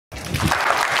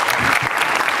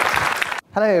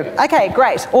Hello. Okay,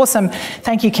 great. Awesome.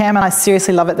 Thank you, Cam, and I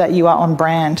seriously love it that you are on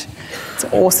brand. It's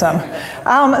awesome.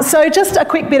 So just a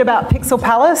quick bit about Pixel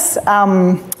Palace.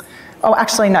 Oh,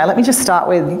 actually, no, let me just start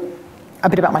with a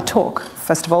bit about my talk,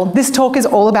 first of all. This talk is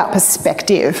all about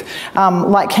perspective.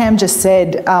 Like Cam just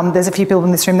said, there's a few people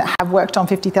in this room that have worked on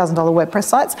 $50,000 WordPress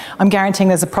sites. I'm guaranteeing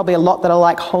there's probably a lot that are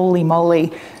like, holy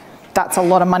moly, that's a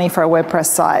lot of money for a WordPress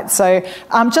site. So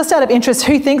just out of interest,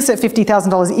 who thinks that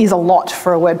 $50,000 is a lot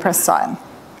for a WordPress site?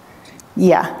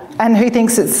 Yeah. And who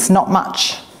thinks it's not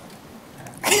much?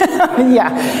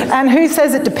 Yeah. And who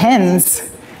says it depends?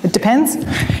 It depends?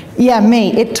 Yeah,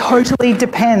 me. It totally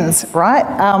depends, right?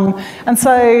 And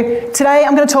so today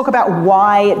I'm going to talk about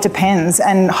why it depends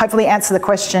and hopefully answer the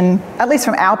question, at least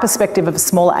from our perspective of a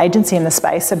smaller agency in the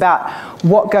space, about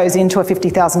what goes into a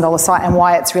 $50,000 site and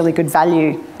why it's really good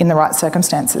value in the right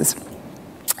circumstances.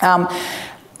 Yeah,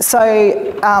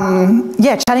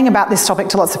 chatting about this topic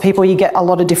to lots of people, you get a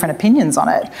lot of different opinions on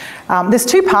it. There's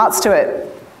two parts to it.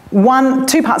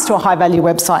 Two parts to a high-value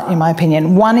website, in my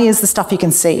opinion. One is the stuff you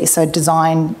can see, so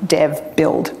design, dev,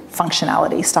 build,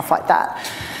 functionality, stuff like that.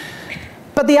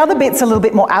 But the other bit's a little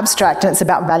bit more abstract, and it's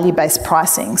about value-based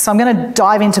pricing. So I'm going to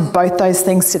dive into both those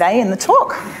things today in the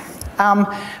talk.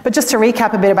 But just to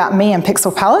recap a bit about me and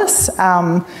Pixel Palace,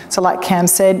 so like Cam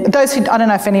said, those who, I don't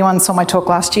know if anyone saw my talk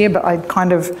last year, but I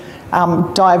kind of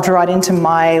dived right into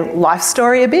my life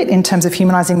story a bit in terms of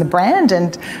humanising the brand.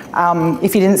 And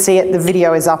if you didn't see it, the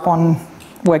video is up on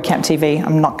WordCamp TV.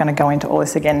 I'm not going to go into all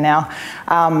this again now.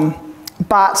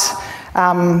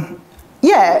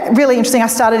 Yeah, really interesting. I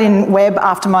started in web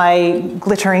after my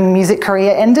glittering music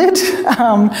career ended.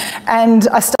 And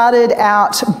I started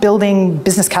out building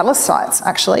business catalyst sites,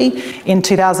 actually, in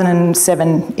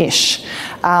 2007-ish.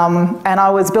 And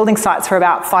I was building sites for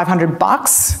about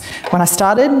 $500 when I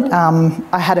started.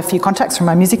 I had a few contacts from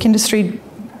my music industry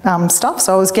stuff,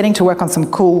 so I was getting to work on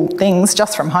some cool things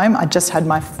just from home. I just had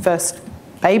my first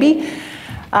baby.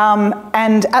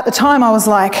 And at the time, I was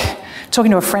like,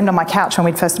 talking to a friend on my couch when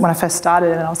I first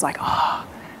started, and I was like, oh,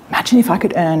 imagine if I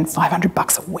could earn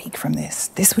 $500 a week from this.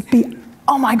 This would be,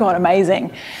 oh my God, amazing.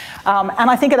 And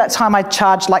I think at that time I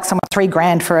charged like someone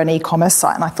 $3,000 for an e-commerce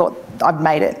site, and I thought I'd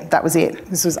made it. That was it.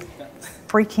 This was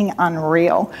freaking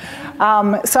unreal.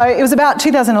 So it was about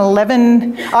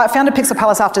 2011. I founded Pixel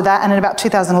Palace after that, and in about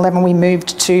 2011 we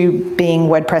moved to being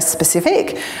WordPress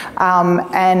specific.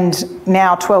 And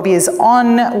now 12 years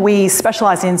on, we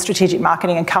specialise in strategic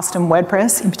marketing and custom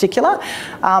WordPress in particular.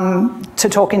 To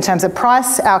talk in terms of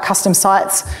price, our custom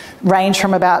sites range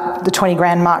from about the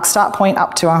 $20,000 mark start point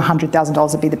up to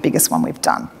 $100,000 would be the biggest one we've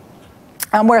done.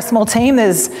 We're a small team.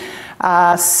 There's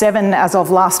 7 as of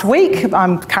last week.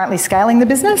 I'm currently scaling the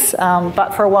business,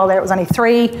 but for a while there it was only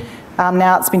 3.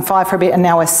 Now it's been 5 for a bit, and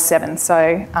now we're 7.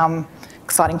 So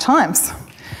exciting times.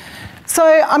 So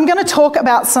I'm going to talk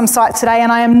about some sites today,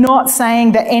 and I am not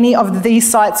saying that any of these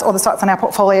sites or the sites on our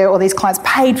portfolio or these clients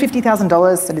paid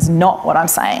 $50,000. That is not what I'm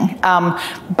saying.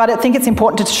 But I think it's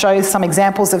important to show some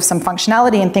examples of some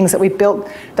functionality and things that we've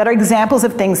built that are examples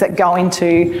of things that go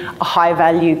into a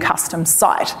high-value custom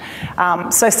site.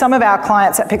 So some of our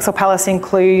clients at Pixel Palace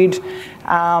include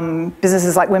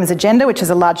businesses like Women's Agenda, which is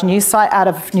a large news site out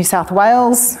of New South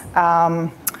Wales.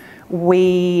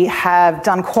 We have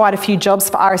done quite a few jobs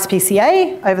for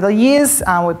RSPCA over the years.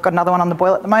 We've got another one on the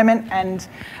boil at the moment, and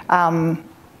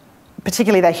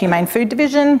particularly their Humane Food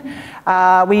division.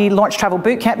 We launched Travel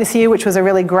Bootcamp this year, which was a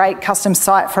really great custom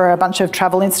site for a bunch of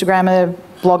travel Instagrammer,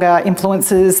 blogger,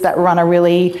 influencers that run a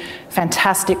really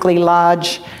fantastically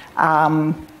large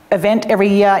event every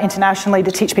year internationally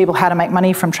to teach people how to make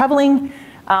money from travelling.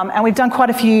 And we've done quite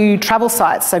a few travel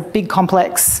sites, so big,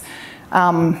 complex,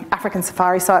 African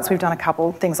safari sites, we've done a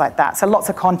couple, things like that. So lots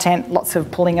of content, lots of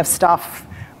pulling of stuff,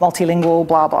 multilingual,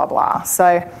 blah, blah, blah.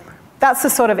 So that's the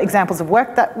sort of examples of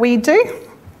work that we do.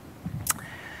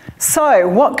 So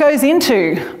what goes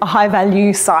into a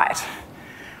high-value site?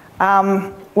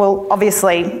 Well,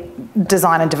 obviously,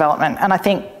 design and development. And I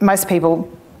think most people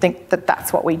think that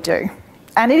that's what we do.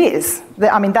 And it is.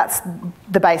 I mean, that's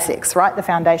the basics, right? The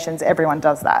foundations, everyone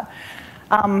does that.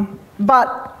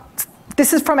 But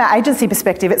this is from our agency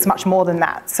perspective, it's much more than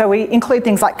that. So we include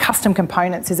things like custom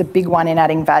components is a big one in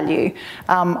adding value.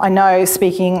 I know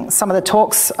some of the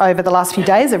talks over the last few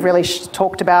days have really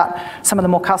talked about some of the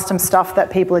more custom stuff that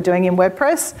people are doing in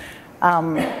WordPress.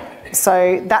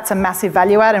 So that's a massive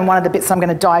value add, and one of the bits I'm going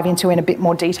to dive into in a bit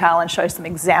more detail and show some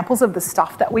examples of the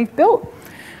stuff that we've built.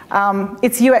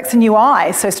 It's UX and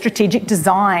UI, so strategic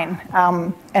design,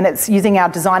 and it's using our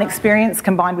design experience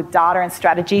combined with data and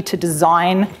strategy to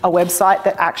design a website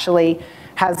that actually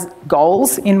has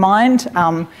goals in mind.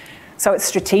 so it's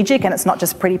strategic and it's not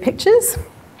just pretty pictures.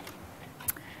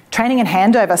 Training and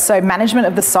handover, so management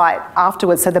of the site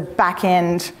afterwards, so the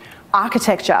back-end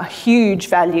architecture, huge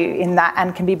value in that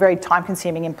and can be very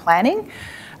time-consuming in planning,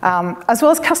 as well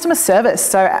as customer service.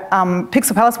 So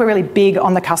Pixel Palace, we're really big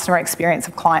on the customer experience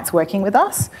of clients working with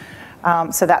us,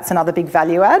 so that's another big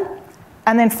value add.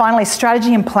 And then finally,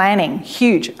 strategy and planning,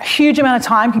 huge. A huge amount of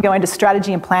time can go into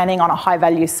strategy and planning on a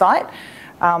high-value site,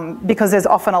 because there's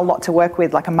often a lot to work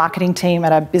with, like a marketing team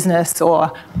at a business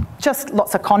or just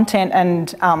lots of content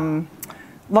and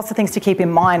lots of things to keep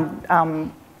in mind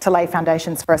to lay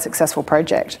foundations for a successful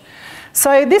project.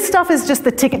 So this stuff is just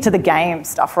the ticket to the game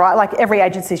stuff, right? Like every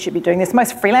agency should be doing this.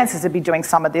 Most freelancers would be doing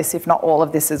some of this, if not all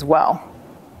of this as well.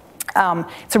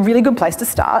 It's a really good place to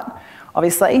start,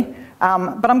 obviously.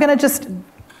 But I'm going to just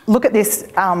look at this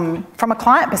from a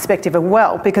client perspective as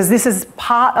well, because this is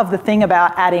part of the thing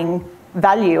about adding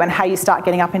value and how you start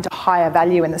getting up into higher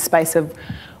value in the space of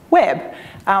web.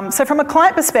 So from a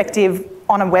client perspective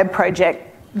on a web project,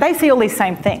 they see all these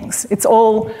same things. It's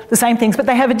all the same things, but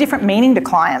they have a different meaning to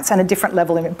clients and a different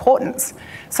level of importance.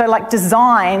 So like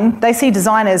design, they see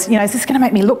design as, you know, is this going to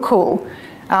make me look cool?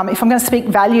 If I'm going to speak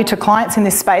value to clients in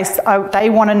this space, they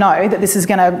want to know that this is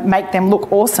going to make them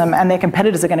look awesome, and their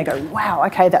competitors are going to go, wow,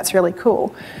 okay, that's really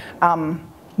cool.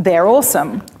 They're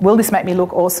awesome. Will this make me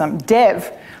look awesome?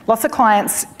 Dev, lots of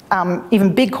clients,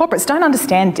 even big corporates, don't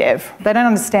understand dev. They don't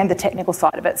understand the technical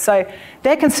side of it. So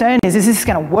their concern is this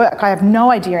going to work? I have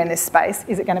no idea in this space.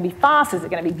 Is it going to be fast? Is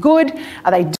it going to be good?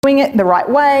 Are they doing it the right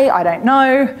way? I don't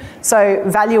know. So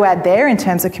value add there in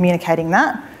terms of communicating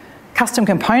that. Custom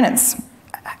components.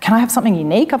 Can I have something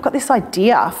unique? I've got this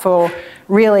idea for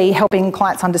really helping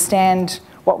clients understand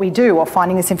what we do or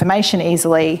finding this information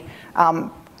easily.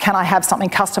 Can I have something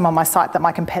custom on my site that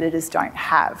my competitors don't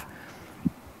have?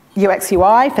 UX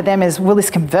UI for them is, will this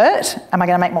convert? Am I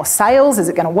going to make more sales? Is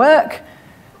it going to work?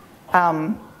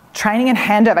 Training and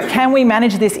handover. Can we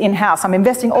manage this in-house? I'm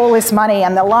investing all this money,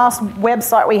 and the last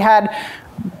website we had,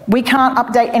 we can't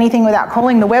update anything without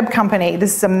calling the web company.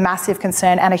 This is a massive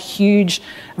concern and a huge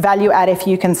value add if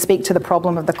you can speak to the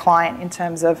problem of the client in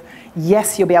terms of,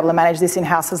 yes, you'll be able to manage this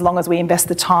in-house as long as we invest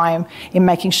the time in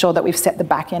making sure that we've set the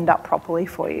back end up properly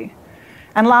for you.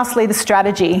 And lastly, the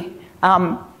strategy.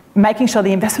 Making sure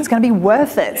the investment's going to be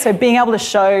worth it. So being able to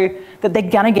show that they're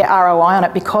going to get ROI on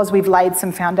it because we've laid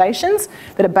some foundations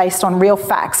that are based on real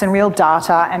facts and real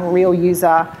data and real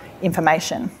user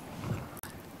information.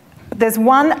 But there's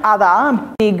one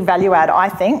other big value add, I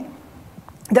think,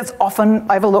 that's often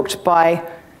overlooked by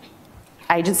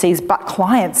agencies, but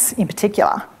clients in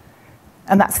particular,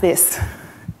 and that's this: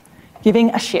 giving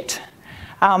a shit.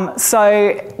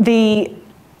 So the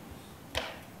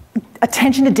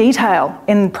attention to detail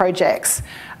in projects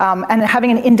and having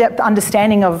an in-depth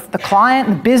understanding of the client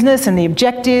and the business and the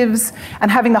objectives and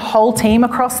having the whole team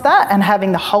across that and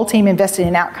having the whole team invested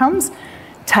in outcomes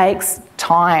takes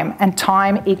time, and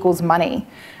time equals money.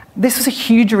 This was a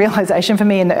huge realization for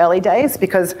me in the early days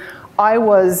because I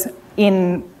was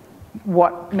in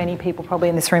what many people probably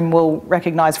in this room will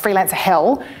recognise freelancer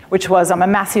hell, which was I'm a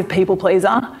massive people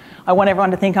pleaser. I want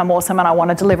everyone to think I'm awesome and I want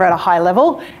to deliver at a high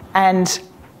level, and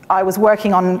I was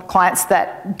working on clients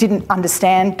that didn't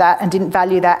understand that and didn't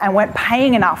value that and weren't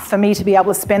paying enough for me to be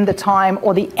able to spend the time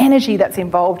or the energy that's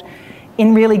involved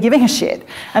in really giving a shit.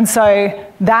 And so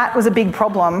that was a big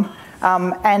problem.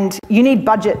 And you need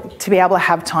budget to be able to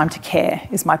have time to care,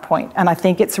 is my point. And I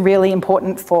think it's really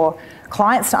important for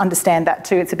clients to understand that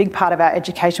too. It's a big part of our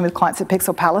education with clients at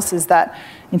Pixel Palace, is that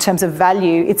in terms of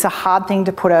value, it's a hard thing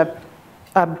to put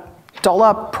a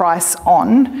dollar price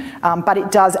on, but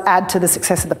it does add to the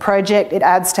success of the project. It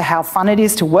adds to how fun it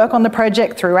is to work on the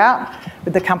project throughout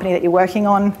with the company that you're working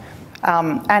on.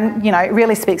 And you know, it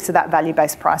really speaks to that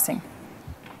value-based pricing.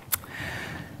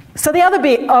 So the other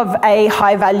bit of a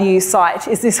high-value site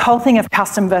is this whole thing of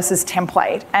custom versus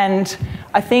template. And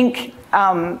I think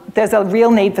there's a real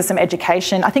need for some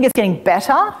education. I think it's getting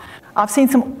better. I've seen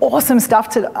some awesome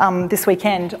stuff this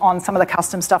weekend on some of the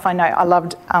custom stuff. I know I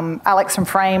loved Alex from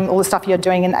Frame, all the stuff you're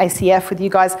doing in ACF with you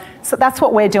guys. So that's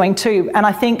what we're doing too. And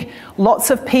I think lots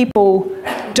of people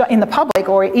in the public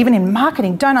or even in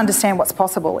marketing don't understand what's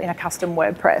possible in a custom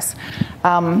WordPress.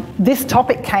 This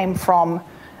topic came from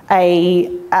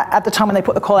at the time when they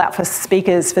put the call out for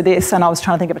speakers for this, and I was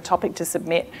trying to think of a topic to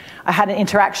submit, I had an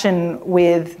interaction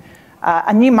with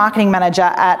a new marketing manager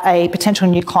at a potential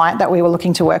new client that we were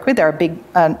looking to work with. They're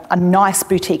a nice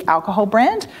boutique alcohol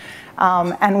brand.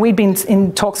 And we'd been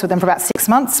in talks with them for about 6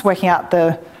 months, working out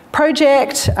the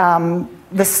project.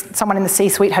 Someone in the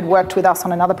C-suite had worked with us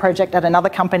on another project at another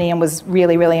company and was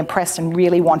really, really impressed and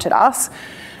really wanted us.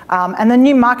 And the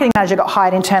new marketing manager got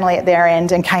hired internally at their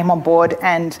end and came on board,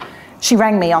 and she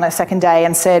rang me on her second day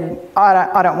and said,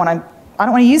 I don't want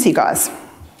to use you guys.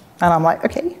 And I'm like,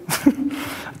 okay,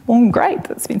 well, great.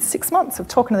 It's been 6 months of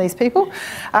talking to these people.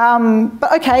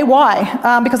 But okay,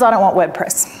 why? Because I don't want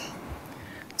WordPress.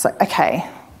 It's like, okay,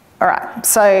 all right.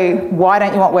 So why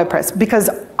don't you want WordPress? Because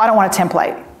I don't want a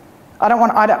template.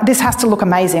 This has to look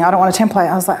amazing. I don't want a template.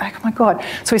 I was like, oh my God.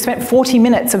 So we spent 40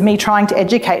 minutes of me trying to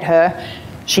educate her.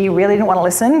 She really didn't want to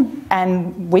listen,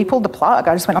 and we pulled the plug.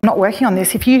 I just went, I'm not working on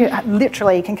this. If you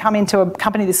literally can come into a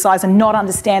company this size and not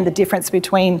understand the difference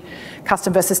between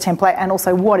custom versus template and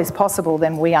also what is possible,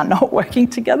 then we are not working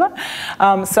together.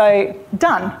 So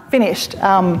done, finished.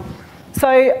 So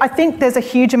I think there's a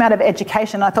huge amount of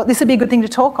education. I thought this would be a good thing to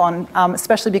talk on,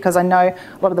 especially because I know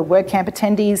a lot of the WordCamp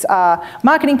attendees are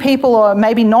marketing people or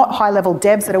maybe not high-level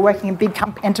devs that are working in big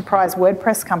enterprise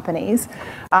WordPress companies.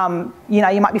 You know,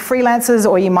 you might be freelancers,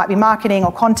 or you might be marketing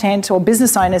or content or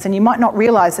business owners, and you might not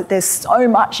realise that there's so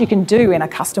much you can do in a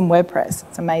custom WordPress.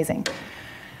 It's amazing.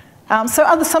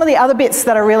 So some of the other bits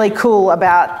that are really cool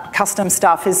about custom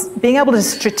stuff is being able to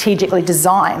strategically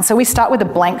design. So we start with a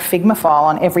blank Figma file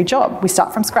on every job. We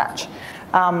start from scratch,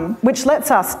 which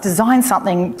lets us design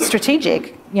something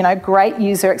strategic. You know, great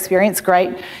user experience,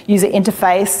 great user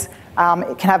interface.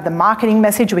 It can have the marketing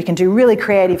message. We can do really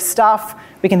creative stuff.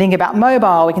 We can think about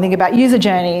mobile. We can think about user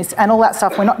journeys and all that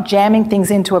stuff. We're not jamming things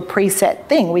into a preset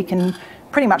thing. We can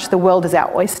pretty much, the world is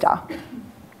our oyster.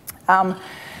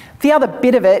 The other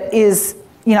bit of it is,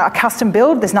 you know, a custom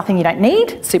build, there's nothing you don't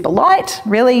need, super light,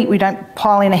 really. We don't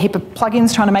pile in a heap of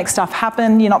plugins trying to make stuff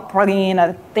happen. You're not plugging in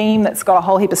a theme that's got a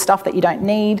whole heap of stuff that you don't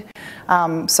need.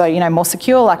 So, you know, more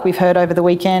secure, like we've heard over the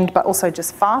weekend, but also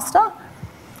just faster.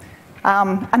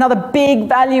 Another big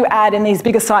value add in these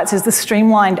bigger sites is the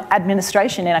streamlined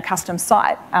administration in a custom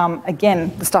site.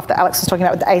 Again, the stuff that Alex was talking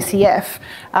about with the ACF,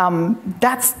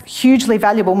 that's hugely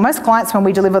valuable. Most clients, when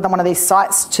we deliver them one of these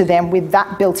sites to them with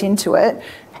that built into it,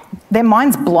 their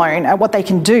mind's blown at what they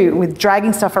can do with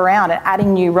dragging stuff around and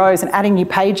adding new rows and adding new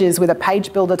pages with a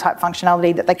page builder type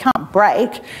functionality that they can't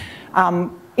break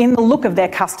in the look of their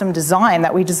custom design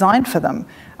that we designed for them.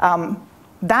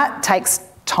 That takes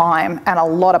time and a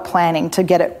lot of planning to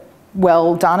get it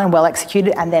well done and well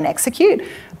executed and then execute.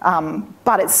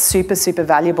 But it's super, super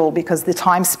valuable because the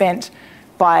time spent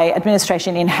by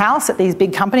administration in-house at these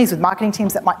big companies with marketing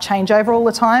teams that might change over all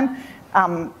the time,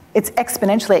 it's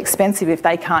exponentially expensive if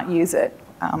they can't use it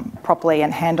properly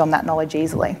and hand on that knowledge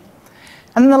easily.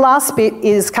 And then the last bit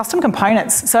is custom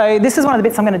components. So this is one of the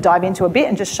bits I'm going to dive into a bit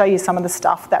and just show you some of the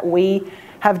stuff that we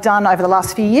have done over the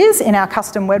last few years in our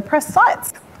custom WordPress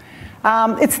sites.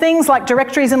 It's things like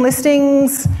directories and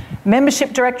listings,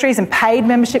 membership directories and paid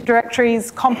membership directories,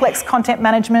 complex content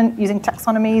management using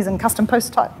taxonomies and custom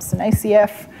post types and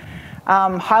ACF,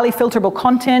 highly filterable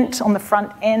content on the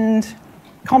front end,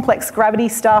 complex gravity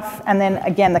stuff, and then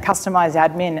again, the customized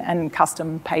admin and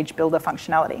custom page builder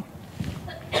functionality.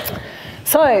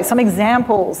 So some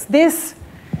examples. This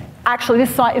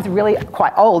site is really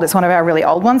quite old. It's one of our really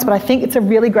old ones, but I think it's a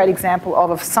really great example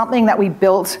of something that we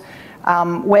built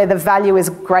where the value is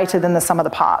greater than the sum of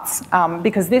the parts.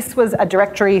 Because this was a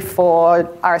directory for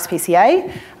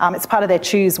RSPCA. It's part of their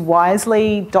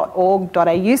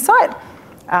choosewisely.org.au site,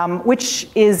 which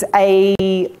is a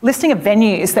listing of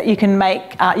venues that you can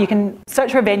make. You can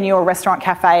search for a venue or restaurant,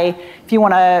 cafe, if you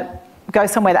want to go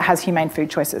somewhere that has humane food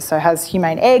choices. So it has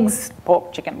humane eggs,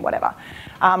 pork, chicken, whatever.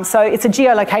 So it's a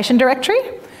geolocation directory.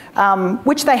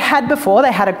 Which they had before.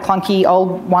 They had a clunky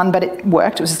old one, but it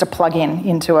worked. It was just a plug-in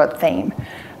into a theme.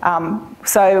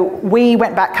 So we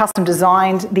went back, custom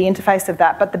designed the interface of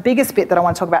that. But the biggest bit that I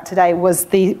want to talk about today was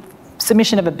the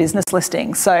submission of a business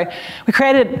listing. So we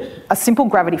created a simple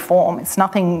gravity form. It's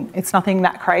nothing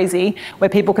that crazy, where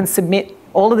people can submit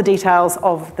all of the details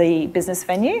of the business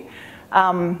venue.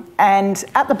 And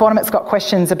at the bottom, it's got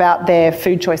questions about their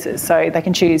food choices. So they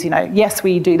can choose, you know, yes,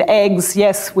 we do the eggs.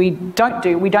 Yes, we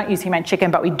don't use humane chicken,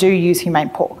 but we do use humane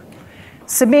pork.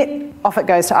 Submit, off it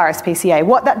goes to RSPCA.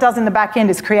 What that does in the back end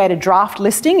is create a draft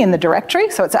listing in the directory.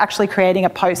 So it's actually creating a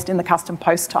post in the custom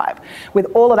post type with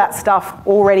all of that stuff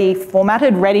already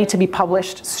formatted, ready to be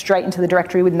published straight into the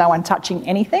directory with no one touching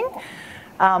anything.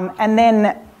 And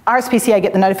then RSPCA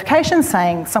get the notification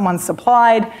saying someone's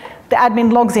supplied. The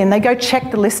admin logs in, they go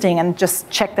check the listing and just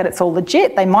check that it's all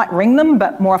legit. They might ring them,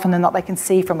 but more often than not, they can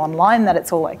see from online that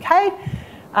it's all okay.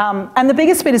 And the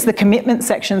biggest bit is the commitment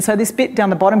section. So this bit down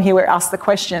the bottom here where it asks the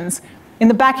questions. In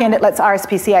the back end, it lets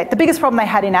RSPCA. The biggest problem they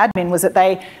had in admin was that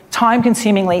they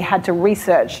time-consumingly had to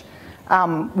research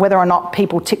whether or not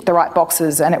people ticked the right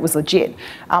boxes and it was legit,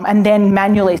 and then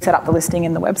manually set up the listing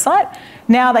in the website.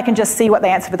 Now they can just see what they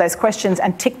answer for those questions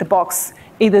and tick the box,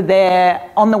 either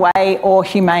they're on the way or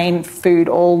humane food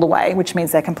all the way, which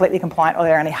means they're completely compliant or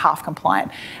they're only half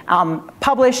compliant.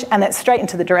 Publish, and that's straight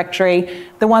into the directory.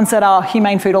 The ones that are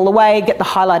humane food all the way get the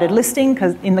highlighted listing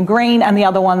in the green, and the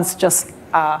other ones just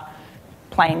are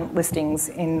plain listings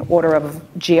in order of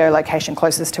geolocation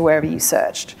closest to wherever you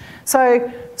searched. So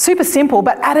super simple,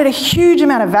 but added a huge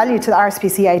amount of value to the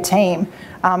RSPCA team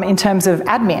in terms of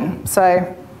admin.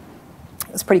 So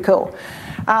it's pretty cool.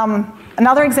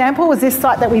 Another example was this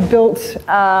site that we built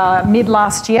mid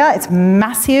last year. It's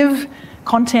massive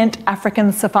content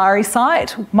African safari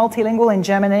site, multilingual in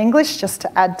German and English, just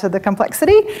to add to the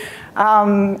complexity.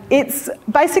 It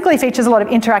basically features a lot of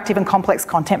interactive and complex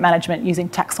content management using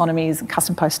taxonomies and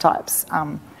custom post types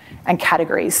and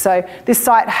categories. So this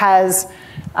site has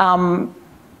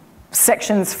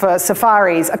sections for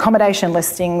safaris, accommodation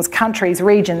listings, countries,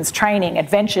 regions, training,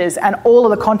 adventures, and all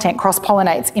of the content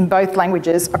cross-pollinates in both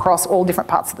languages across all different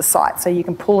parts of the site. So you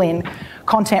can pull in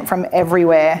content from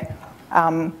everywhere,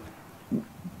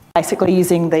 basically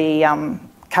using the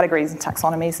categories and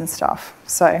taxonomies and stuff.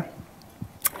 So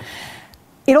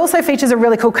it also features a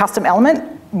really cool custom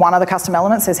element. One of the custom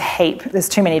elements, there's heap. There's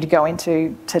too many to go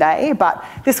into today, but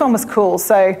this one was cool.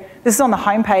 So this is on the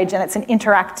homepage, and it's an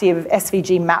interactive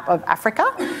SVG map of Africa,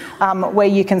 where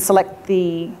you can select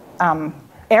the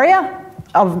area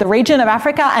of the region of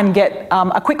Africa and get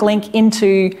a quick link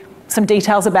into some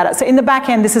details about it. So in the back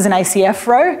end, this is an ACF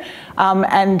row,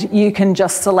 and you can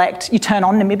just select, you turn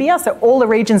on Namibia, so all the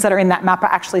regions that are in that map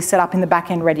are actually set up in the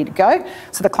back end ready to go.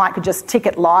 So the client could just tick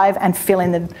it live and fill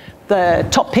in the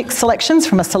top pick selections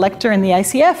from a selector in the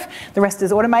ACF. The rest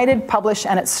is automated, publish,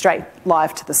 and it's straight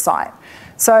live to the site.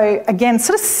 So again,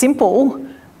 sort of simple.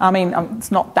 I mean,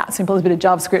 it's not that simple, there's a bit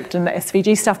of JavaScript and the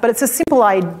SVG stuff, but it's a simple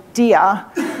idea,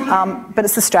 but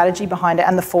it's the strategy behind it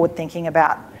and the forward thinking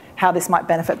about how this might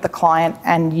benefit the client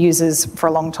and users for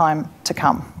a long time to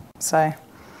come. So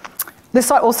this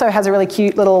site also has a really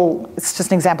cute little, it's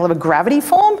just an example of a gravity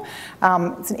form.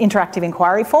 It's an interactive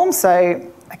inquiry form. So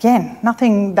again,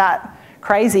 nothing that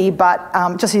crazy, but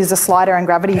just use a slider and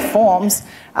gravity forms.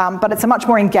 But it's a much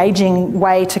more engaging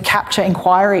way to capture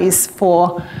inquiries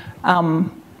for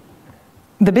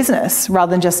the business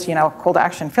rather than just, a call to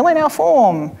action, fill in our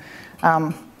form.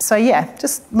 So yeah,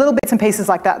 just little bits and pieces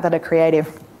like that that are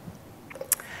creative.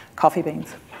 Coffee beans.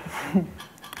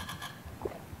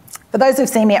 For those who've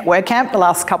seen me at WordCamp the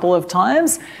last couple of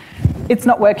times, it's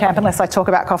not WordCamp unless I talk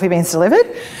about coffee beans delivered.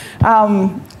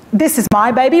 This is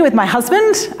my baby with my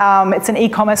husband. It's an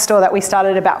e-commerce store that we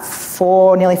started about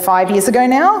nearly 5 years ago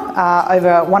now,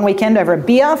 over one weekend over a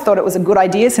beer. Thought it was a good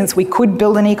idea since we could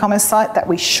build an e-commerce site that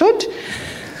we should.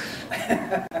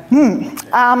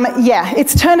 Yeah,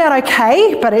 it's turned out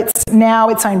okay, but it's now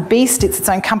its own beast. It's its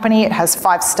own company. It has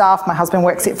 5 staff. My husband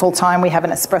works it full time. We have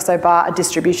an espresso bar, a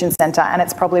distribution centre, and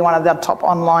it's probably one of the top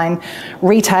online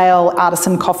retail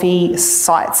artisan coffee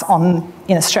sites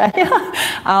in Australia.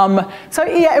 So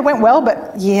yeah, it went well,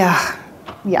 but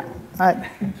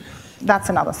that's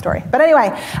another story. But anyway,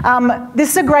 this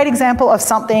is a great example of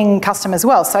something custom as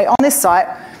well. So on this site,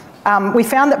 we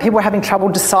found that people were having trouble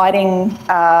deciding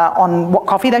on what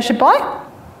coffee they should buy.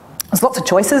 There's lots of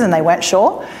choices and they weren't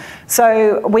sure.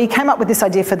 So we came up with this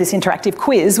idea for this interactive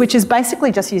quiz, which is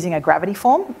basically just using a gravity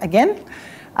form again,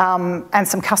 and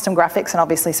some custom graphics and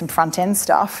obviously some front end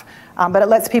stuff. But it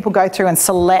lets people go through and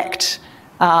select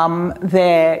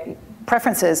their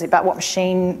preferences about what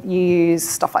machine you use,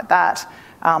 stuff like that.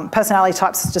 Personality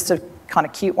types is just a kind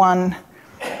of cute one.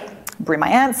 Brew my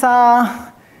answer.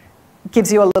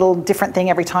 Gives you a little different thing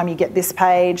every time you get this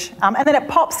page. And then it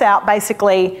pops out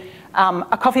basically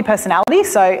a coffee personality.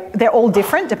 So they're all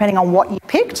different depending on what you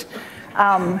picked,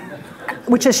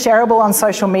 which is shareable on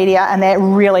social media, and they're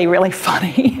really, really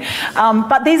funny.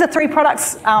 But these are 3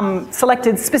 products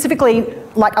selected specifically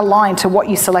like aligned to what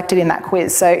you selected in that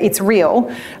quiz. So it's real.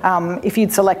 If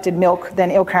you'd selected milk,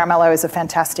 then Il Caramello is a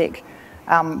fantastic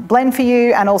blend for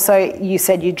you. And also you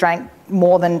said you drank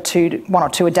more than 1 or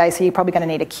 2 a day, so you're probably going to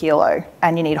need 1 kilo,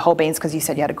 and you need whole beans because you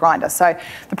said you had a grinder. So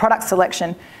the product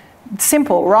selection,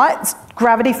 simple, right? It's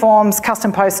gravity forms,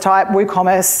 custom post type,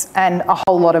 WooCommerce, and a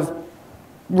whole lot of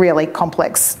really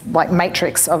complex like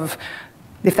matrix of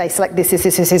if they select this,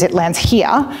 it lands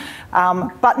here.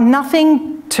 But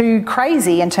nothing too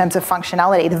crazy in terms of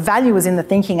functionality. The value was in the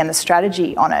thinking and the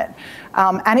strategy on it.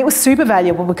 And it was super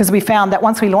valuable because we found that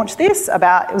once we launched this,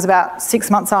 it was about 6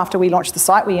 months after we launched the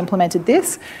site, we implemented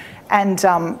this. And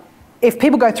if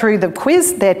people go through the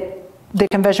quiz, the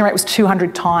conversion rate was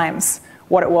 200 times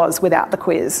what it was without the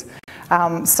quiz.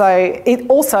 So it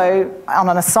also, on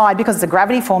an aside, because it's a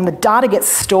gravity form, the data gets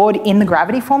stored in the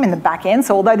gravity form in the back end.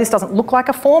 So although this doesn't look like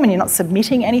a form and you're not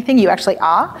submitting anything, you actually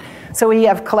are. So we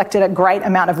have collected a great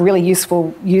amount of really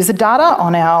useful user data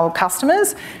on our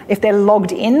customers. If they're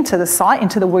logged into the site,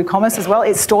 into the WooCommerce as well,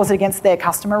 it stores it against their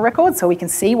customer record so we can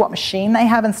see what machine they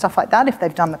have and stuff like that if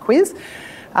they've done the quiz.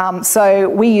 So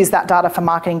we use that data for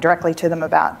marketing directly to them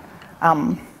about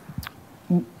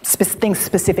things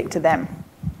specific to them.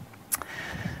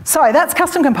 So that's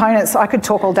custom components. I could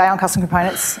talk all day on custom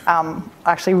components. I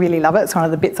actually really love it. It's one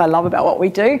of the bits I love about what we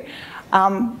do.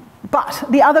 But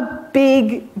the other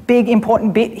big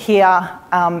important bit here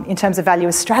in terms of value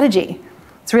is strategy.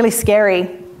 It's really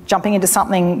scary jumping into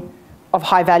something of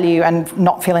high value and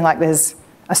not feeling like there's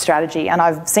a strategy. And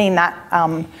I've seen that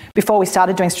before we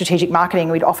started doing strategic marketing,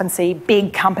 we'd often see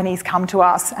big companies come to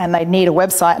us and they need a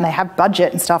website and they have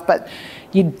budget and stuff, but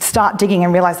you'd start digging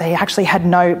and realise they actually had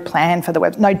no plan for the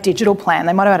web, no digital plan.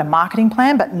 They might have had a marketing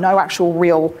plan, but no actual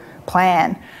real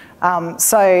plan.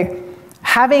 So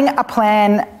having a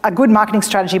plan, a good marketing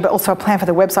strategy, but also a plan for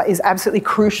the website is absolutely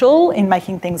crucial in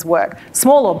making things work.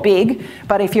 Small or big,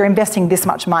 but if you're investing this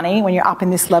much money, when you're up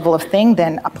in this level of thing,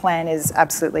 then a plan is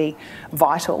absolutely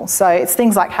vital. So it's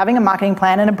things like having a marketing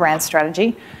plan and a brand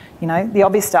strategy, you know, the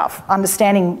obvious stuff,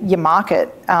 understanding your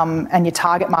market and your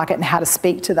target market and how to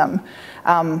speak to them.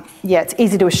 Yeah, it's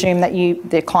easy to assume that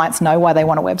their clients know why they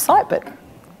want a website, but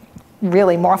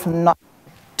really more often than not,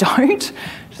 don't,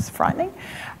 which is frightening.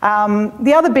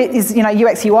 The other bit is, you know,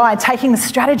 UX UI, taking the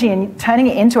strategy and turning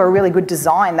it into a really good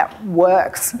design that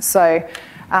works. So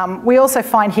we also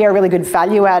find here a really good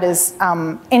value add is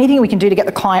anything we can do to get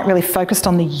the client really focused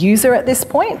on the user at this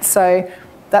point. So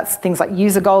that's things like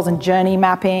user goals and journey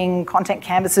mapping, content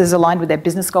canvases aligned with their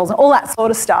business goals, and all that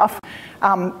sort of stuff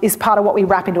is part of what we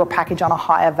wrap into a package on a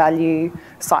higher value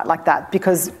site like that,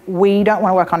 because we don't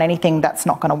want to work on anything that's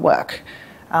not going to work.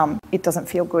 It doesn't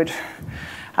feel good.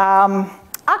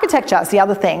 Architecture is the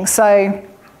other thing. So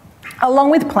along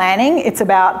with planning, it's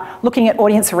about looking at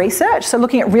audience research. So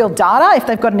looking at real data. If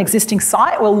they've got an existing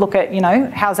site, we'll look at, you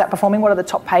know, how's that performing? What are the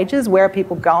top pages? Where are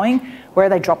people going? Where are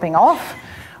they dropping off?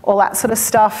 All that sort of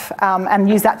stuff, and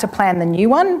use that to plan the new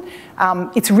one.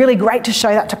 It's really great to show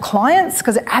that to clients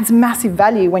because it adds massive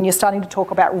value when you're starting to talk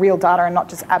about real data and not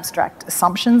just abstract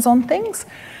assumptions on things.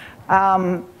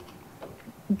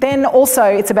 Then also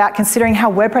it's about considering how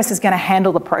WordPress is going to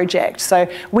handle the project. So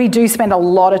we do spend a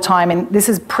lot of time, and this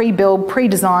is pre-build,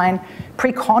 pre-design,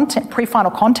 pre-content,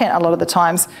 pre-final content a lot of the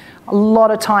times, a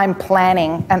lot of time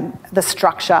planning and the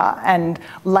structure and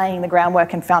laying the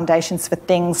groundwork and foundations for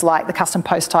things like the custom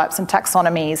post types and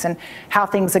taxonomies and how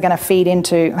things are going to feed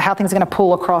into, how things are going to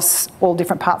pull across all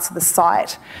different parts of the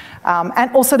site.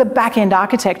 And also the back-end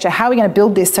architecture. How are we going to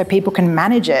build this so people can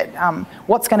manage it?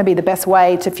 What's going to be the best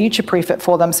way to future-proof it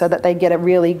for them so that they get a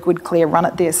really good, clear run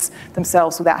at this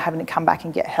themselves without having to come back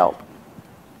and get help?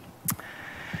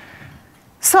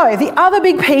 So the other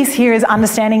big piece here is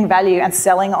understanding value and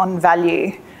selling on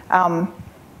value.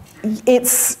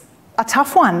 It's a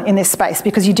tough one in this space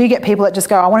because you do get people that just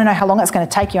go, I want to know how long it's going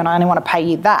to take you and I only want to pay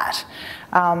you that.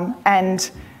 And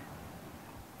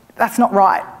that's not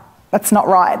right. That's not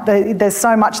right. There's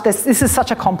so much, this is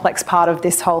such a complex part of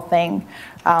this whole thing,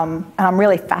 and I'm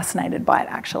really fascinated by it,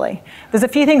 actually. There's a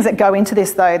few things that go into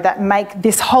this, though, that make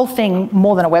this whole thing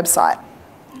more than a website.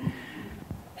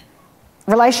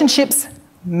 Relationships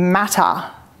matter.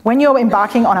 When you're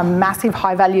embarking on a massive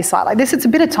high-value site like this, it's a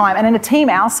bit of time, and in a team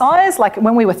our size, like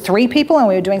when we were 3 people and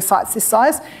we were doing sites this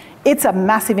size, it's a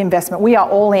massive investment. We are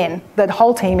all in. The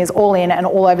whole team is all in and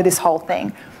all over this whole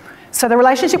thing. So the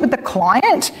relationship with the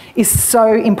client is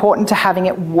so important to having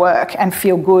it work and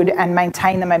feel good and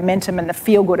maintain the momentum and the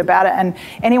feel good about it. And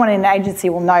anyone in an agency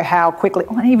will know how quickly,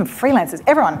 and even freelancers,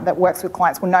 everyone that works with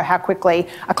clients will know how quickly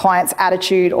a client's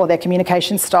attitude or their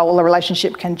communication style or the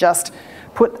relationship can just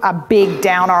put a big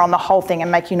downer on the whole thing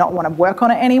and make you not want to work on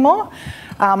it anymore.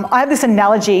 I have this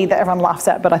analogy that everyone laughs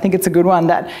at, but I think it's a good one,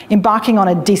 that embarking on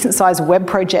a decent-sized web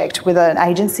project with an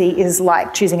agency is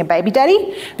like choosing a baby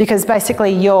daddy, because basically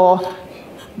you're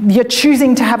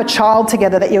choosing to have a child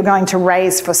together that you're going to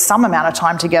raise for some amount of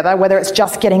time together, whether it's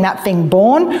just getting that thing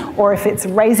born or if it's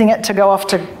raising it to go off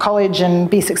to college and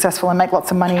be successful and make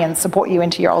lots of money and support you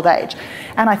into your old age.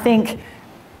 And I think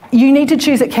you need to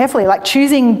choose it carefully, like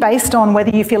choosing based on whether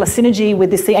you feel a synergy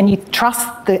with this thing and you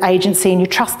trust the agency and you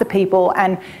trust the people,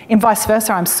 and in vice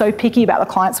versa. I'm so picky about the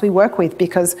clients we work with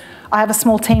because I have a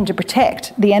small team to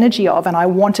protect the energy of, and I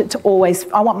want it to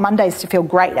always, I want Mondays to feel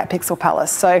great at Pixel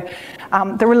Palace. So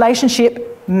the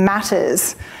relationship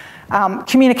matters.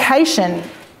 Communication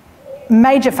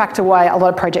major factor why a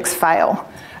lot of projects fail.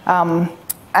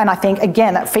 And I think,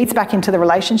 again, that feeds back into the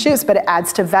relationships, but it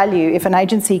adds to value. If an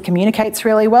agency communicates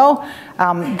really well,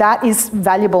 that is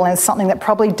valuable and something that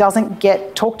probably doesn't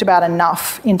get talked about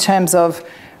enough in terms of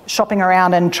shopping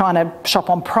around and trying to shop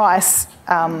on price.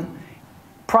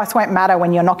 Price won't matter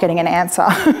when you're not getting an answer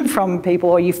from people,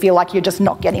 or you feel like you're just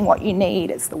not getting what you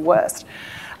need. It's the worst.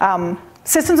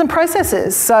 Systems and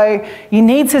processes. So you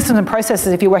need systems and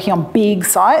processes if you're working on big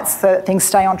sites so that things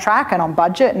stay on track and on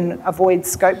budget and avoid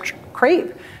scope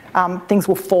creep. Things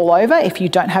will fall over if you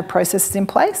don't have processes in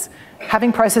place.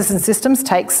 Having processes and systems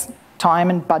takes time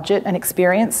and budget and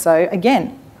experience. So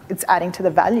again, it's adding to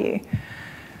the value.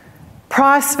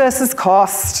 Price versus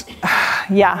cost.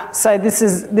 Yeah, so this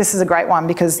is a great one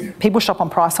because people shop on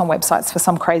price on websites for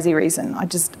some crazy reason. I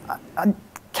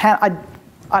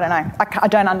don't know. I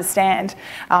don't understand.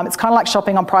 It's kind of like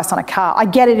shopping on price on a car. I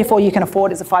get it if all you can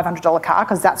afford is a $500 car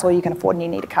because that's all you can afford and you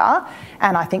need a car.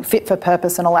 And I think fit for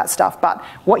purpose and all that stuff. But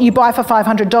what you buy for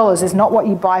 $500 is not what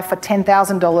you buy for $10,000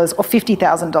 or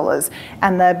 $50,000.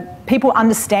 And the people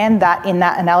understand that in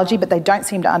that analogy, but they don't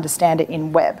seem to understand it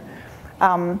in web.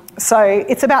 So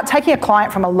it's about taking a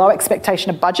client from a low expectation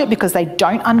of budget because they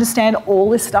don't understand all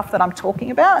this stuff that I'm talking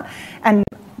about and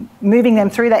moving them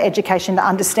through that education to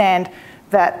understand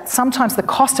that sometimes the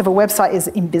cost of a website is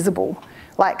invisible.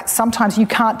 Like sometimes you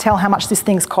can't tell how much this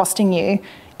thing's costing you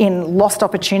in lost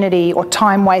opportunity or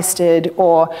time wasted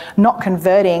or not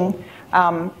converting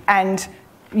and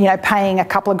paying a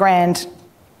couple of grand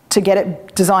to get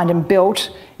it designed and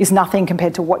built is nothing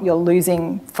compared to what you're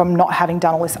losing from not having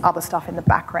done all this other stuff in the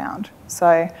background.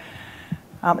 So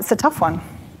it's a tough one.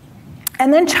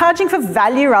 And then charging for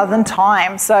value rather than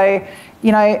time. So,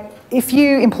 if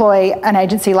you employ an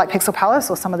agency like Pixel Palace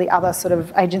or some of the other sort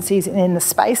of agencies in the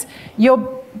space,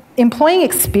 you're employing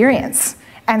experience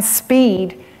and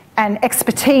speed and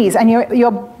expertise, and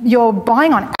you're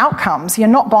buying on outcomes. You're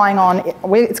not buying on,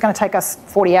 it's going to take us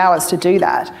 40 hours to do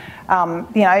that.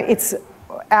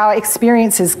 Our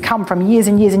experiences come from years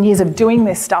and years and years of doing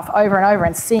this stuff over and over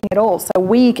and seeing it all. So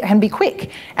we can be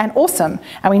quick and awesome,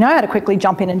 and we know how to quickly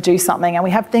jump in and do something, and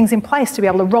we have things in place to be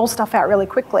able to roll stuff out really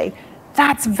quickly.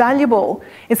 That's valuable.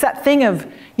 It's that thing of,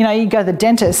 you go to the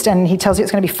dentist and he tells you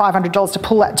it's going to be $500 to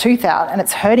pull that tooth out and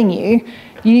it's hurting you.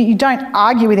 You don't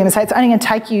argue with him and say, it's only going to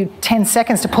take you 10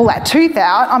 seconds to pull that tooth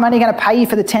out. I'm only going to pay you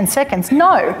for the 10 seconds.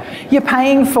 No, you're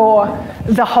paying for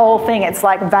the whole thing. It's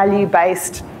like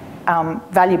value-based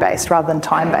rather than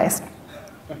time-based.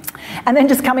 And then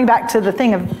just coming back to the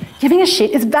thing of giving a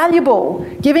shit is valuable.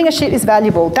 Giving a shit is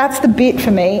valuable. That's the bit for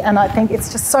me, and I think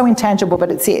it's just so intangible, but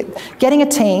it's it. Getting a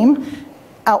team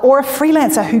or a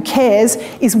freelancer who cares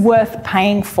is worth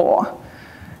paying for.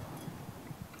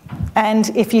 And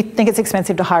if you think it's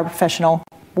expensive to hire a professional,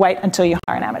 wait until you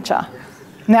hire an amateur.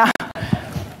 Now,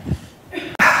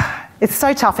 it's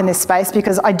so tough in this space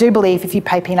because I do believe if you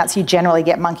pay peanuts, you generally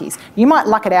get monkeys. You might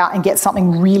luck it out and get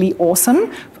something really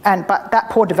awesome, but that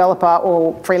poor developer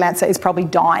or freelancer is probably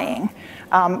dying.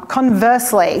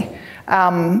 Conversely,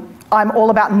 I'm all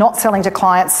about not selling to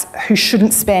clients who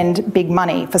shouldn't spend big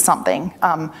money for something.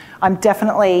 I'm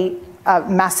definitely a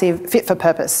massive fit for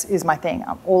purpose is my thing.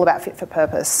 I'm all about fit for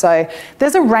purpose. So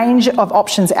there's a range of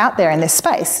options out there in this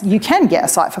space. You can get a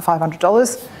site for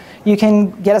 $500. You can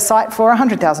get a site for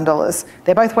 $100,000.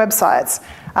 They're both websites.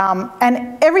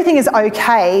 And everything is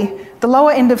okay. The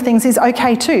lower end of things is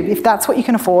okay too. If that's what you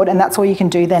can afford and that's all you can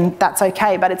do, then that's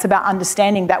okay. But it's about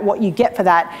understanding that what you get for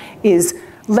that is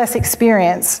less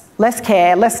experience, less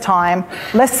care, less time,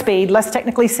 less speed, less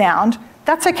technically sound.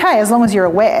 That's okay as long as you're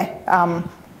aware.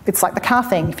 It's like the car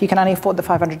thing. If you can only afford the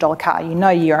 $500 car, you know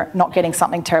you're not getting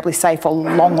something terribly safe or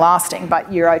long-lasting,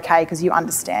 but you're okay because you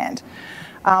understand.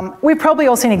 We've probably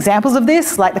all seen examples of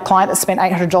this, like the client that spent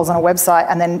 $800 on a website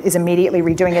and then is immediately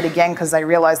redoing it again because they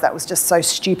realise that was just so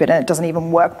stupid and it doesn't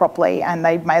even work properly, and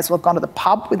they may as well have gone to the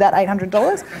pub with that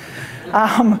 $800.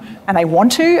 And they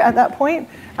want to at that point.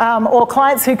 Or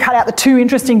clients who cut out the two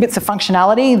interesting bits of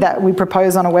functionality that we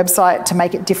propose on a website to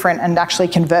make it different and actually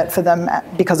convert for them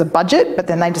because of budget, but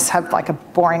then they just have like a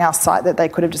boring ass site that they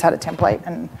could have just had a template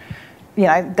and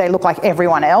they look like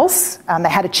everyone else. They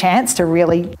had a chance to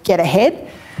really get ahead.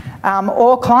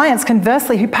 Or clients,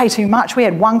 conversely, who pay too much. We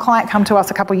had one client come to us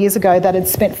a couple of years ago that had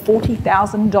spent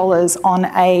 $40,000 on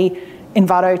a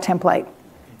Envato template.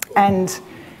 And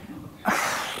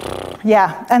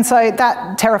yeah, and so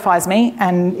that terrifies me,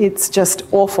 and it's just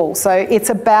awful. So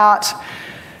it's about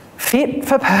fit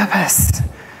for purpose.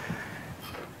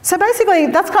 So basically,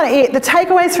 that's kind of it. The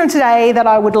takeaways from today that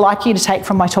I would like you to take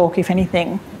from my talk, if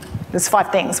anything, there's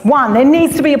 5 things. 1, there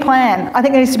needs to be a plan. I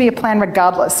think there needs to be a plan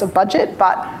regardless of budget,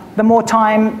 but The more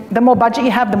budget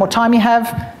you have, the more time you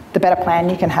have, the better plan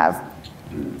you can have.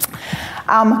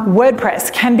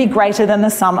 WordPress can be greater than the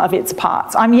sum of its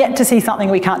parts. I'm yet to see something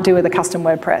we can't do with a custom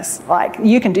WordPress. Like,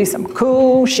 you can do some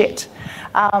cool shit.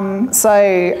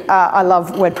 I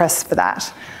love WordPress for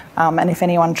that. And if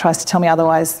anyone tries to tell me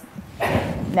otherwise,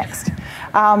 next.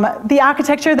 The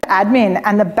architecture, the admin,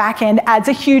 and the back end adds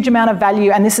a huge amount of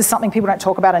value, and this is something people don't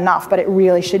talk about enough, but it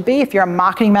really should be. If you're a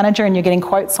marketing manager and you're getting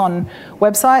quotes on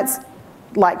websites,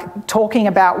 like talking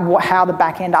about how the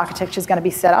back end architecture is going to be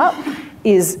set up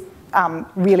is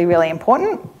really, really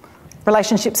important.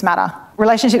 Relationships matter.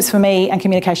 Relationships for me and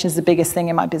communication is the biggest thing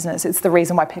in my business. It's the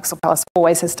reason why Pixel Palace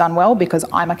always has done well, because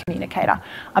I'm a communicator.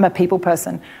 I'm a people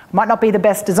person. I might not be the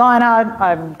best designer.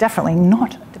 I'm definitely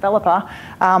not a developer,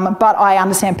 but I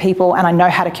understand people and I know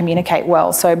how to communicate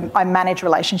well. So I manage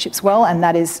relationships well, and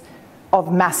that is of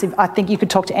massive. I think you could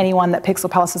talk to anyone that Pixel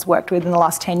Palace has worked with in the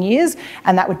last 10 years,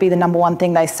 and that would be the number one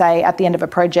thing they say at the end of a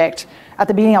project. At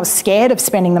the beginning, I was scared of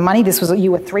spending the money.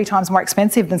 You were 3 times more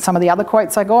expensive than some of the other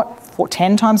quotes I got,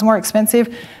 10 times more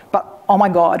expensive. But oh my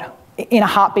God, in a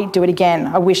heartbeat, do it again.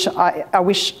 I wish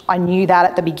I knew that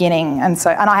at the beginning. And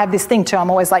I have this thing too. I'm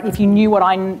always like, if you knew what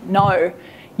I know,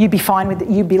 you'd be fine with it.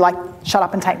 You'd be like, shut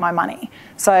up and take my money.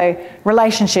 So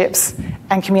relationships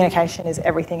and communication is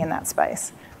everything in that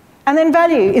space. And then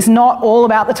value is not all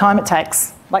about the time it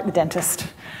takes, like the dentist.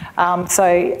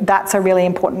 So that's a really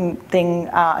important thing,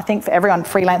 I think, for everyone,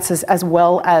 freelancers as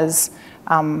well as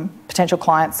potential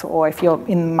clients, or if you're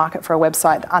in the market for a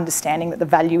website, understanding that the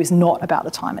value is not about the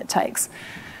time it takes.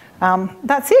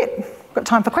 That's it. Got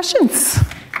time for questions.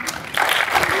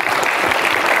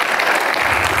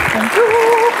 Thank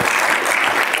you.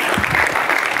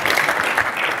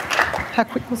 How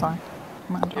quick was I?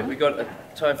 Yeah, we got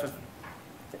time for...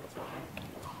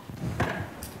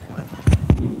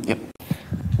 Yep.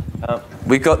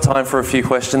 We've got time for a few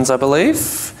questions, I believe.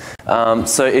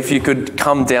 So if you could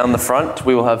come down the front,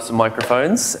 we will have some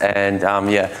microphones. And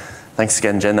yeah, thanks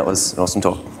again, Jen. That was an awesome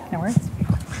talk. No worries.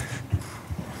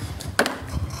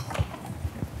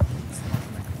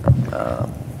 There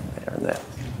and there.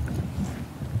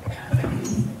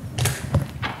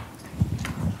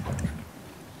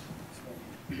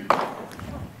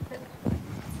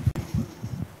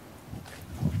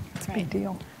 It's a big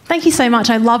deal. Thank you so much.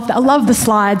 I love the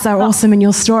slides. They're awesome, and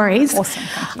your stories. Awesome,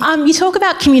 thank you. You talk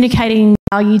about communicating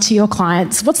value to your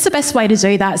clients. What's the best way to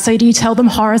do that? So do you tell them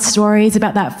horror stories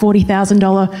about that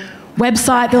 $40,000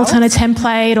 website built on a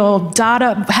template, or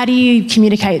data? How do you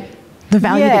communicate the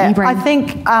value that you bring? I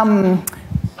think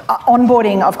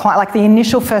onboarding of clients, like the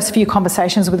initial first few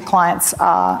conversations with clients,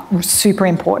 are super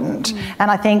important.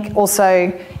 And I think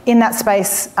also in that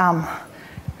space,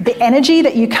 the energy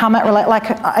that you come at, like,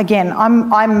 again,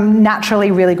 I'm naturally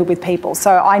really good with people.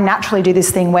 So I naturally do this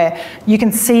thing where you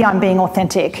can see I'm being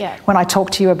authentic when I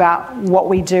talk to you about what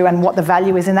we do and what the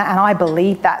value is in that, and I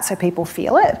believe that, so people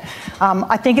feel it.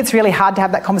 I think it's really hard to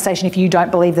have that conversation if you don't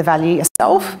believe the value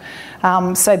yourself.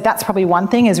 So that's probably one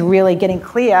thing, is really getting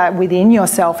clear within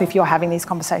yourself if you're having these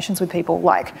conversations with people,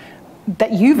 like,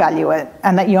 that you value it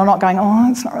and that you're not going, oh,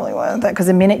 it's not really worth it, because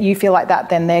the minute you feel like that,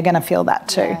 then they're going to feel that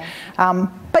too.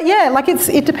 But yeah, like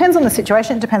it depends on the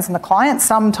situation, it depends on the client.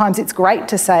 Sometimes it's great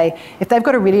to say, if they've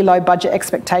got a really low budget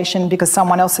expectation because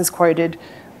someone else has quoted,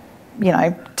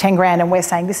 10 grand and we're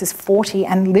saying this is 40,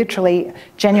 and literally,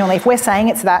 genuinely, if we're saying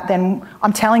it's that, then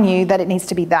I'm telling you that it needs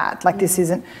to be that, like this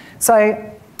isn't.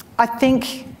 So I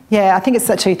think it's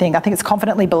the two things. I think it's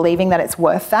confidently believing that it's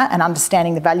worth that and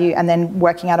understanding the value, and then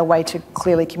working out a way to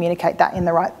clearly communicate that in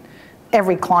the right.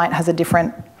 Every client has a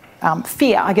different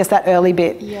fear, I guess, that early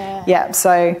bit. Yeah.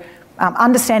 So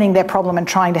understanding their problem and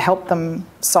trying to help them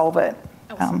solve it.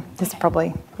 This is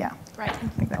probably, Great. I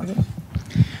think that was it.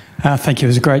 Thank you. It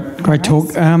was a great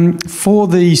talk. For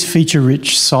these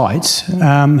feature-rich sites,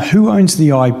 who owns the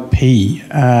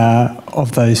IP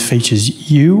of those features,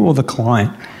 you or the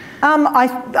client?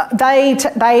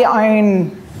 They own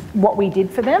what we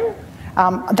did for them.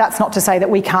 That's not to say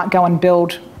that we can't go and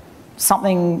build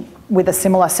something with a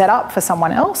similar setup for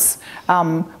someone else.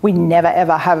 We never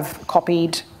ever have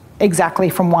copied exactly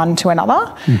from one to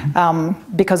another,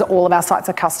 because all of our sites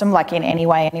are custom, like in any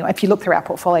way. If you look through our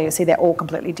portfolio, you see they're all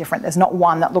completely different. There's not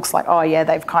one that looks like, oh yeah,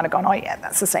 they've kind of gone, oh yeah,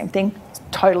 that's the same thing. It's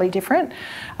totally different.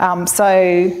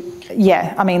 So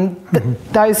yeah, I mean,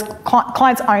 those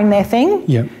clients own their thing.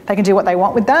 Yep. They can do what they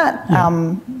want with that.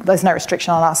 Yep. There's no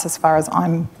restriction on us as far as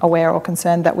I'm aware or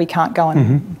concerned that we can't go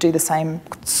and do the same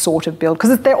sort of build,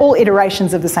 because they're all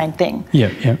iterations of the same thing.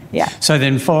 Yeah. So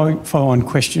then follow-on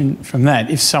question from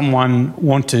that. If someone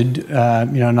wanted,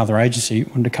 another agency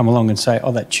wanted to come along and say,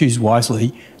 oh, that Choose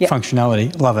Wisely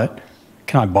functionality, love it,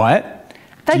 can I buy it?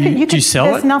 Do you sell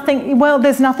there's it?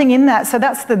 There's nothing in that. So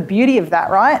that's the beauty of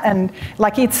that, right? And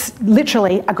like, it's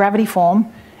literally a gravity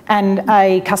form and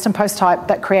a custom post type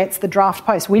that creates the draft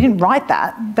post. We didn't write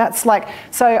that. That's like,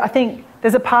 so I think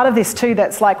there's a part of this too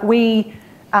that's like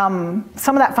some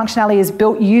of that functionality is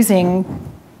built using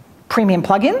premium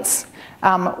plugins.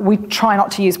 We try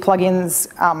not to use plugins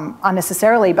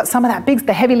unnecessarily, but some of that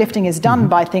the heavy lifting is done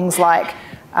by things like,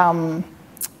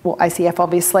 ACF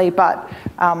obviously, but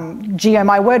Geo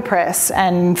My WordPress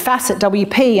and Facet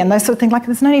WP and those sort of things. Like,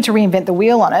 there's no need to reinvent the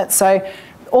wheel on it. So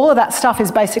all of that stuff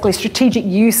is basically strategic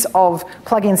use of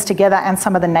plugins together and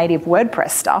some of the native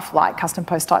WordPress stuff like custom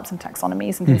post types and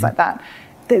taxonomies and things like that.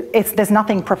 There's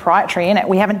nothing proprietary in it.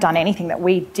 We haven't done anything that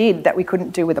we did that we couldn't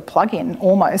do with a plugin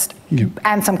almost,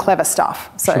 and some clever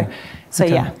stuff. So. Sure. So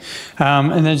okay. yeah.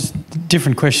 And there's a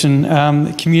different question.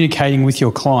 Communicating with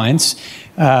your clients,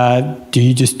 do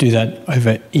you just do that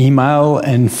over email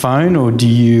and phone, or do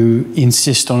you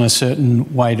insist on a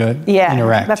certain way to interact?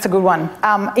 Yeah, that's a good one.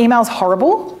 Email's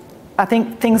horrible. I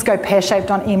think things go pear-shaped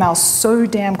on email so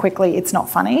damn quickly, it's not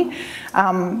funny.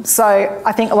 So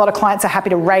I think a lot of clients are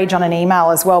happy to rage on an email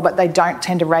as well, but they don't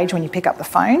tend to rage when you pick up the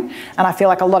phone. And I feel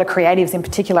like a lot of creatives in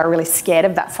particular are really scared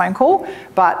of that phone call.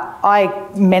 But I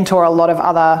mentor a lot of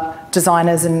other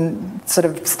designers and sort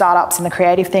of startups in the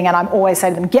creative thing, and I'm always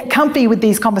saying to them, get comfy with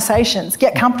these conversations,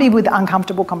 get comfy with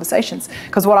uncomfortable conversations.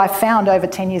 Because what I've found over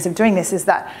 10 years of doing this is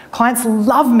that clients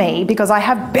love me because I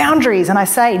have boundaries, and I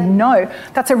say, no,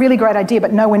 that's a really great idea,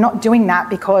 but no, we're not doing that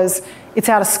because it's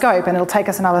out of scope and it'll take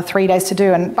us another 3 days to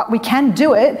do, but we can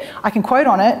do it, I can quote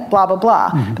on it, blah, blah,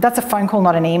 blah. But that's a phone call,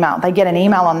 not an email. They get an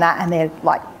email on that and they're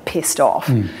like pissed off.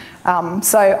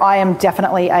 So I am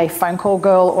definitely a phone call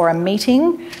girl or a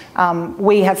meeting.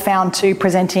 We have found to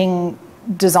presenting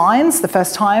designs the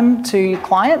first time to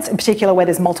clients, in particular where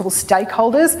there's multiple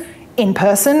stakeholders, in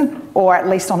person or at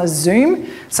least on a Zoom,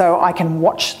 so I can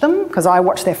watch them because I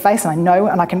watch their face and I know,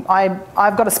 and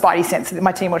I've got a spidey sense that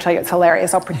my team will tell you it's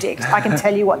hilarious. I'll predict. I can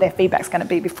tell you what their feedback's going to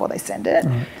be before they send it,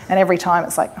 and every time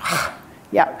it's like,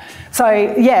 yeah. So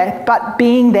yeah, but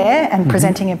being there and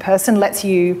presenting in person lets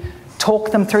you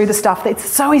talk them through the stuff. It's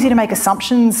so easy to make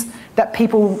assumptions that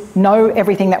people know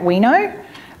everything that we know,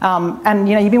 and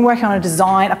you've been working on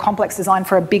a complex design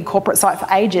for a big corporate site for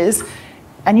ages.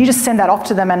 And you just send that off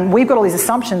to them, and we've got all these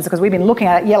assumptions because we've been looking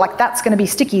at it. Yeah, like that's going to be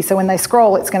sticky, so when they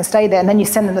scroll, it's going to stay there. And then you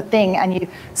send them the thing, and you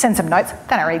send some notes.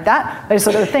 They don't read that. They just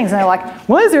look at the things, and they're like,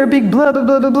 "Why is there a big blah blah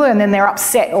blah blah blah?" And then they're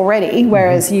upset already.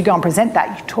 Whereas you go and present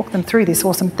that, you talk them through this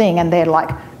awesome thing, and they're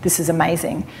like, "This is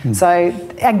amazing." So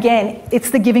again, it's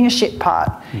the giving a shit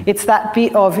part. It's that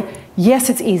bit of,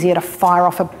 yes, it's easier to fire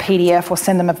off a PDF or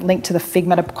send them a link to the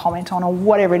Figma to comment on, or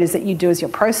whatever it is that you do as your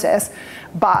process.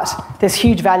 But there's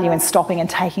huge value in stopping and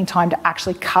taking time to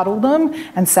actually cuddle them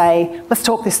and say, let's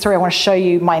talk this through. I want to show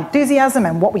you my enthusiasm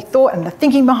and what we thought and the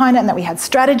thinking behind it, and that we had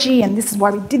strategy, and this is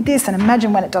why we did this, and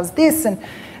imagine when it does this. And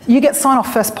you get sign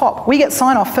off first pop. We get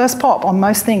sign off first pop on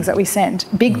most things that we send,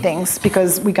 big things,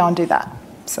 because we go and do that.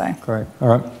 So great. All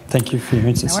right. Thank you for your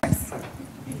answers. No worries.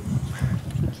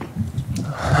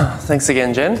 Thanks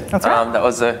again, Jen. That's right. That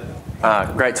was a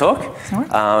great talk.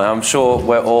 I'm sure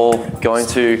we're all going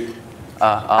to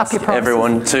ask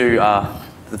everyone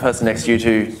the person next to you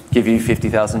to give you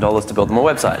 $50,000 to build them a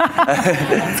website.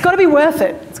 It's got to be worth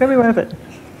it. It's got to be worth it.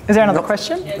 Is there another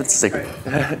question? That's a secret.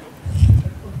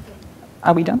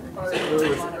 Are we done?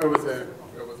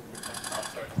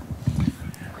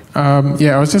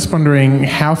 I was just wondering,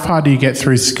 how far do you get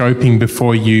through scoping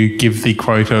before you give the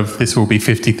quote of this will be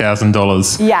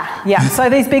 $50,000? Yeah. So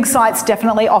these big sites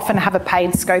definitely often have a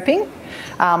paid scoping.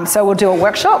 So we'll do a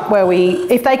workshop where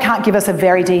if they can't give us a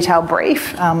very detailed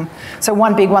brief. So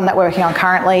one big one that we're working on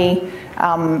currently,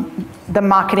 the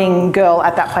marketing girl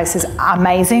at that place is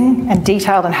amazing and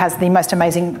detailed and has the most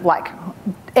amazing,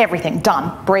 everything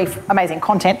done. Brief, amazing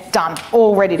content, done,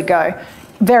 all ready to go.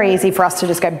 Very easy for us to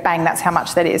just go, bang, that's how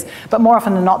much that is. But more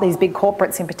often than not, these big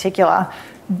corporates in particular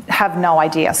have no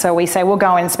idea. So we say, we'll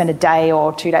go in and spend a day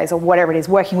or 2 days or whatever it is,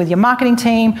 working with your marketing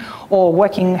team or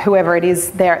working whoever it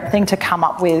is there at the thing to come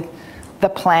up with the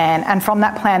plan, and from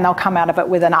that plan they'll come out of it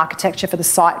with an architecture for the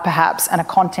site perhaps, and a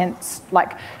content,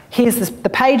 like here's the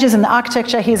pages and the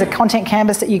architecture, here's a content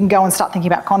canvas that you can go and start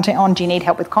thinking about content on. Do you need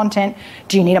help with content?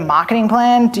 Do you need a marketing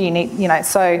plan? Do you need,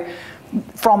 so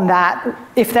from that,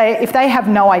 if they have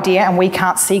no idea and we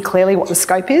can't see clearly what the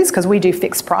scope is, because we do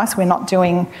fixed price, we're not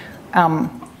doing,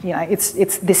 this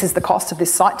is the cost of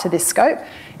this site to this scope.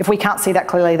 If we can't see that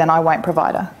clearly, then I won't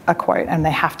provide a quote, and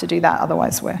they have to do that,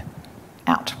 otherwise we're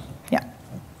out. Yeah.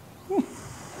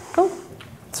 Cool.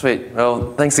 Sweet.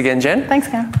 Well, thanks again, Jen. Thanks,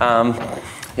 Cam.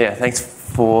 Thanks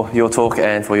for your talk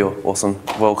and for your awesome,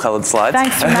 well-coloured slides.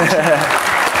 Thanks so much.